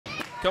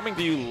coming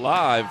to you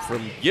live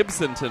from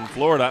Gibsonton,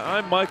 Florida.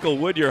 I'm Michael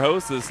Wood, your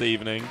host this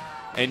evening,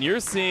 and you're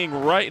seeing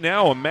right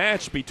now a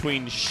match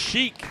between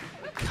Sheik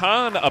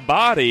Khan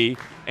Abadi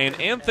and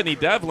Anthony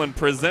Devlin,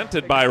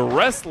 presented by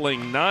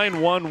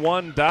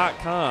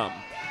Wrestling911.com.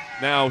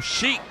 Now,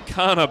 Sheik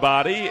Khan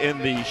Abadi in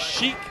the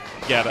Sheik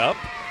getup,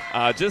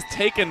 just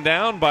taken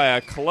down by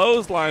a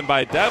clothesline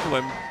by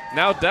Devlin.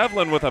 Now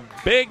Devlin with a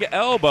big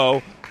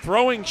elbow,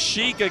 throwing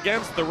Sheik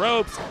against the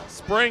ropes,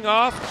 spring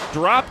off,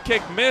 drop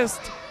kick missed,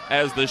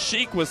 as the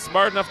Sheik was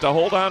smart enough to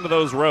hold on to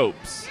those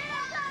ropes.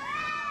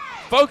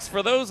 Folks,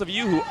 for those of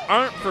you who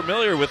aren't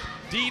familiar with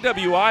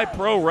DWI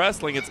Pro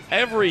Wrestling, it's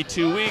every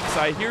 2 weeks.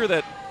 I hear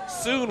that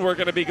soon we're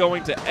going to be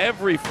going to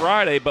every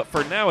Friday, but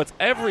for now it's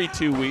every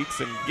 2 weeks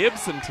in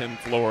Gibsonton,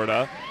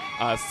 Florida.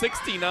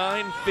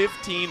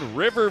 6915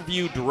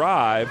 Riverview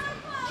Drive.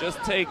 Just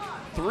take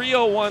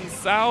 301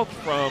 south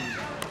from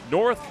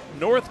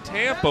North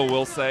Tampa,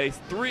 we'll say.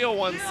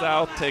 301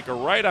 south, take a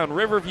right on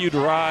Riverview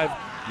Drive.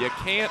 You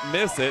can't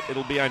miss it.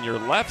 It'll be on your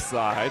left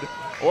side.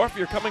 Or if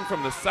you're coming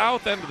from the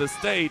south end of the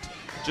state,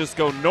 just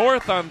go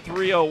north on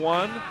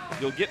 301.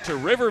 You'll get to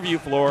Riverview,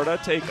 Florida.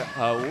 Take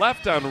a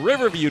left on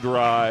Riverview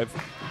Drive,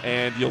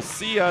 and you'll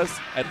see us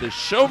at the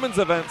Showman's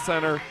Event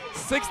Center,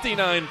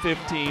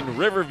 6915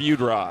 Riverview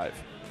Drive.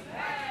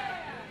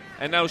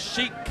 And now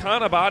Sheik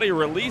Khan Abadi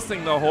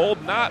releasing the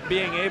hold, not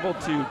being able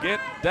to get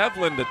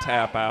Devlin to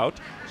tap out.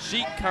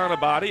 Sheik Khan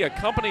Abadi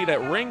accompanied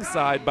at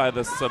ringside by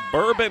the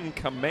Suburban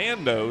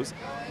Commandos.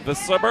 The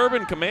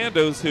Suburban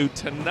Commandos, who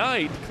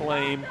tonight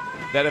claim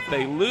that if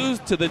they lose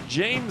to the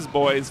James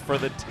Boys for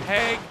the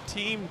Tag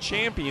Team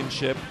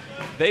Championship,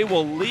 they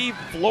will leave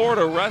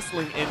Florida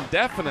wrestling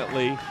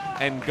indefinitely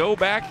and go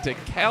back to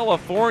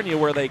California,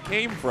 where they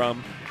came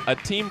from, a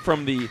team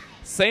from the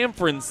San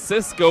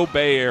Francisco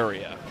Bay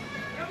Area.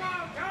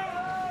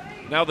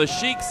 Now the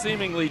Sheik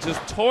seemingly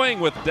just toying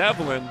with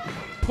Devlin,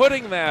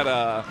 putting that,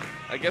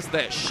 I guess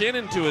that shin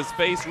into his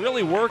face,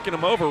 really working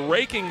him over,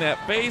 raking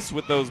that face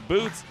with those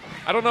boots.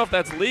 I don't know if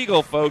that's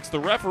legal, folks. The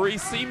referee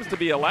seems to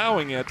be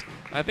allowing it.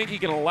 I think he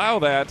can allow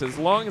that as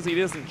long as he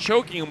isn't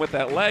choking him with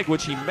that leg,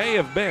 which he may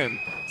have been.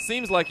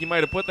 Seems like he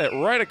might have put that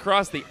right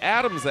across the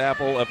Adam's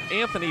apple of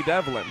Anthony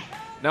Devlin.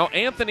 Now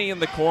Anthony in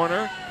the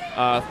corner,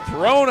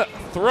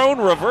 thrown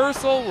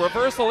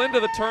reversal into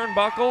the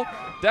turnbuckle.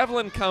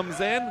 Devlin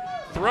comes in,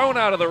 thrown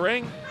out of the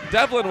ring.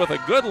 Devlin with a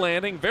good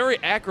landing, very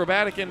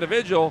acrobatic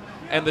individual,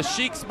 and the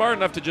Sheik smart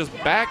enough to just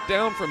back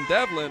down from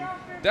Devlin.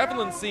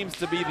 Devlin seems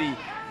to be the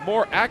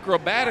more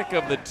acrobatic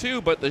of the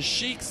two, but the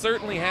Sheik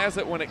certainly has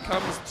it when it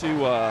comes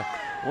to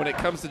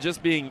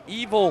just being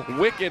evil,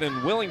 wicked,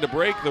 and willing to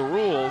break the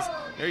rules.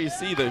 There you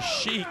see the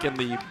Sheik in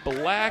the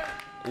black,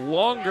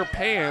 longer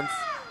pants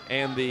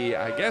and the,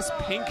 I guess,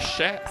 pink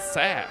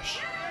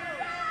sash.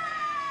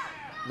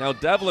 Now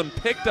Devlin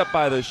picked up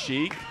by the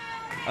Sheik.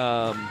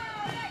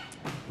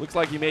 Looks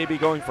like he may be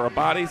going for a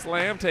body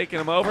slam, taking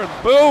him over,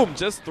 and boom,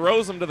 just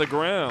throws him to the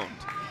ground.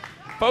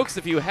 Folks,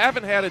 if you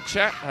haven't had a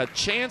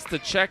chance to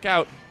check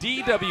out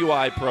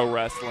DWI Pro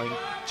Wrestling,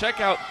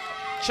 check out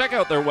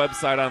their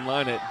website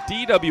online at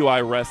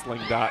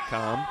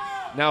dwiwrestling.com.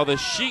 Now the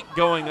Sheik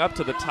going up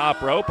to the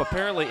top rope,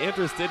 apparently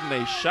interested in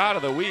a shot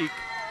of the week.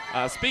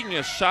 Speaking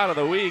of shot of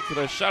the week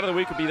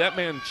would be that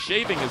man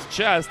shaving his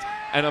chest,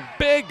 and a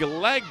big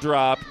leg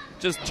drop,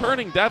 just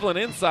turning Devlin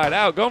inside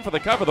out, going for the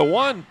cover, the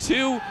 1,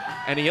 2,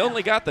 and he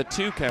only got the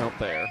 2 count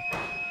there.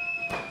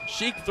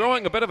 Sheik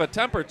throwing a bit of a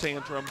temper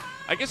tantrum.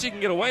 I guess you can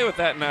get away with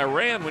that in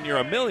Iran when you're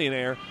a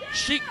millionaire.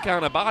 Sheik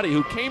Khan Abadi,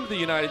 who came to the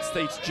United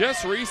States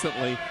just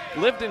recently,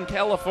 lived in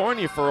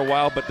California for a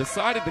while, but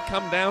decided to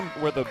come down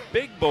where the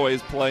big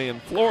boys play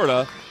in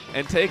Florida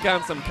and take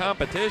on some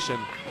competition.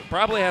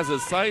 Probably has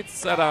his sights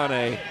set on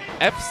a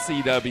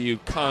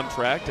FCW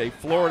contract, a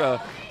Florida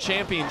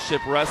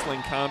Championship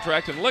Wrestling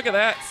contract. And look at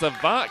that,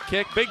 savant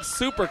kick, big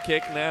super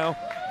kick now.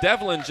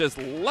 Devlin just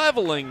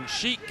leveling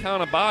Sheik Khan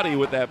Abadi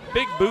with that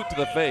big boot to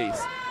the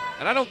face.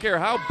 And I don't care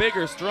how big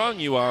or strong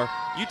you are,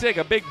 you take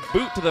a big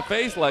boot to the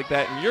face like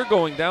that and you're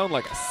going down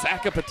like a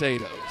sack of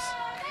potatoes.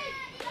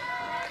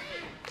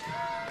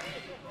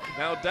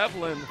 Now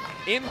Devlin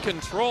in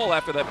control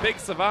after that big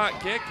savant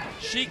kick.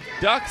 Sheik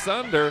ducks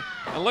under,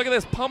 and look at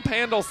this pump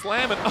handle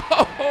slamming.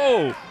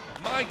 Oh,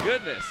 my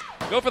goodness.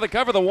 Go for the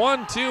cover, the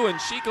 1, 2, and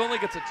Sheik only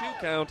gets a 2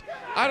 count.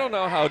 I don't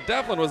know how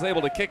Devlin was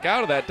able to kick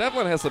out of that.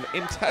 Devlin has some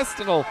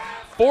intestinal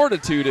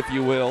fortitude, if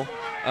you will,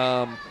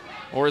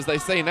 or as they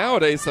say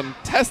nowadays, some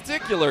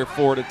testicular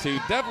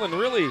fortitude. Devlin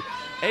really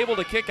able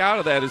to kick out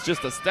of that is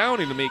just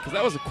astounding to me, because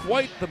that was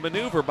quite the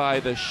maneuver by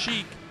the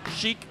Sheik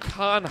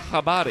Khan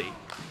Abadi.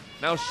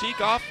 Now Sheik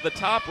off the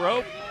top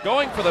rope,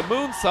 going for the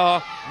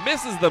moonsaw,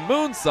 misses the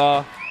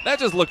moonsaw. That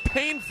just looked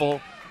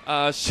painful.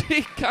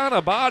 Sheik Khan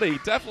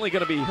Abadi definitely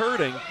going to be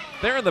hurting.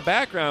 There in the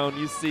background,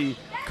 you see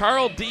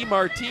Carl D.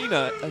 Martini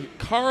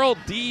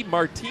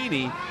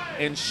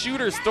and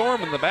Shooter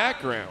Storm in the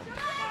background.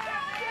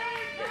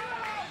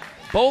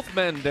 Both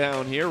men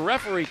down here,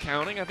 referee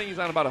counting. I think he's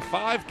on about a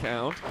 5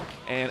 count.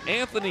 And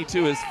Anthony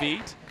to his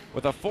feet.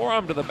 with a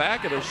forearm to the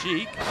back of the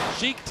Sheik.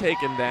 Sheik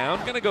taken down.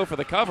 Going to go for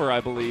the cover, I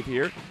believe,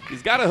 here.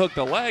 He's got to hook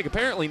the leg.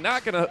 Apparently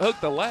not going to hook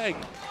the leg.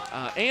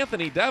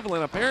 Anthony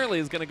Devlin apparently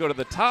is going to go to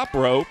the top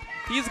rope.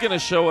 He's going to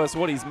show us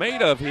what he's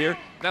made of here.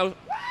 Now,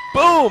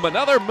 boom,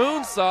 another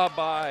moonsaw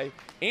by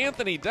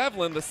Anthony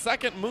Devlin, the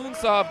second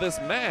moonsaw of this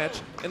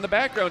match. In the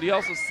background, you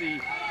also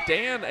see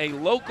Dan, a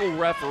local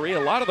referee. A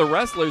lot of the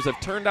wrestlers have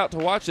turned out to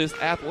watch this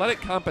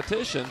athletic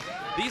competition.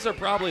 These are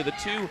probably the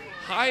two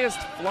highest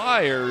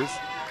flyers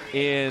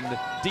in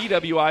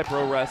DWI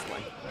Pro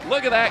Wrestling.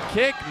 Look at that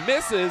kick,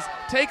 misses,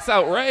 takes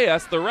out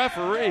Reyes, the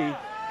referee,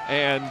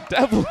 and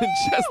Devlin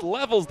just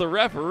levels the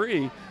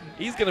referee.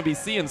 He's going to be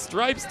seeing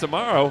stripes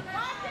tomorrow.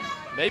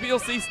 Maybe he'll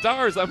see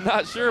stars, I'm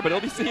not sure, but he'll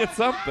be seeing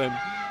something.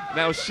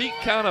 Now Sheik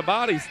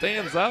Abadi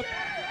stands up.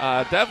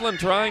 Devlin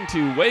trying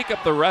to wake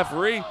up the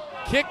referee.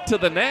 Kick to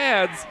the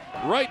nads,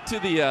 right to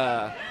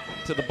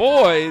the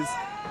boys.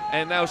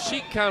 And now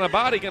Sheik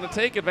Abadi going to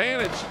take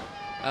advantage.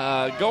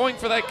 Going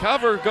for that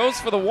cover, goes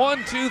for the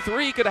 1, 2,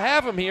 3. Could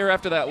have him here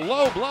after that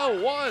low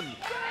blow. 1,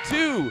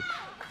 2,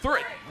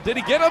 3. Did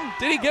he get him?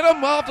 Did he get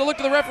him? I'll have to look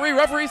to the referee.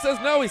 Referee says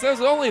no. He says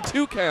it's only a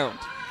 2 count.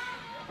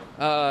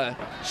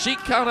 Sheik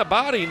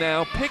Abadi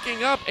now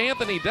picking up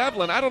Anthony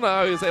Devlin. I don't know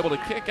how he was able to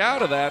kick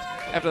out of that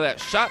after that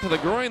shot to the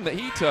groin that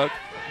he took.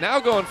 Now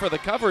going for the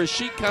cover is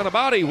Sheik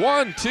Abadi.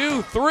 1,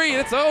 2, 3.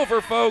 It's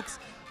over, folks.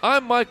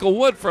 I'm Michael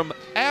Wood from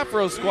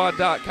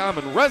AfroSquad.com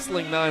and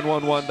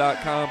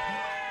Wrestling911.com.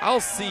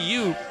 I'll see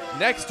you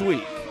next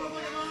week.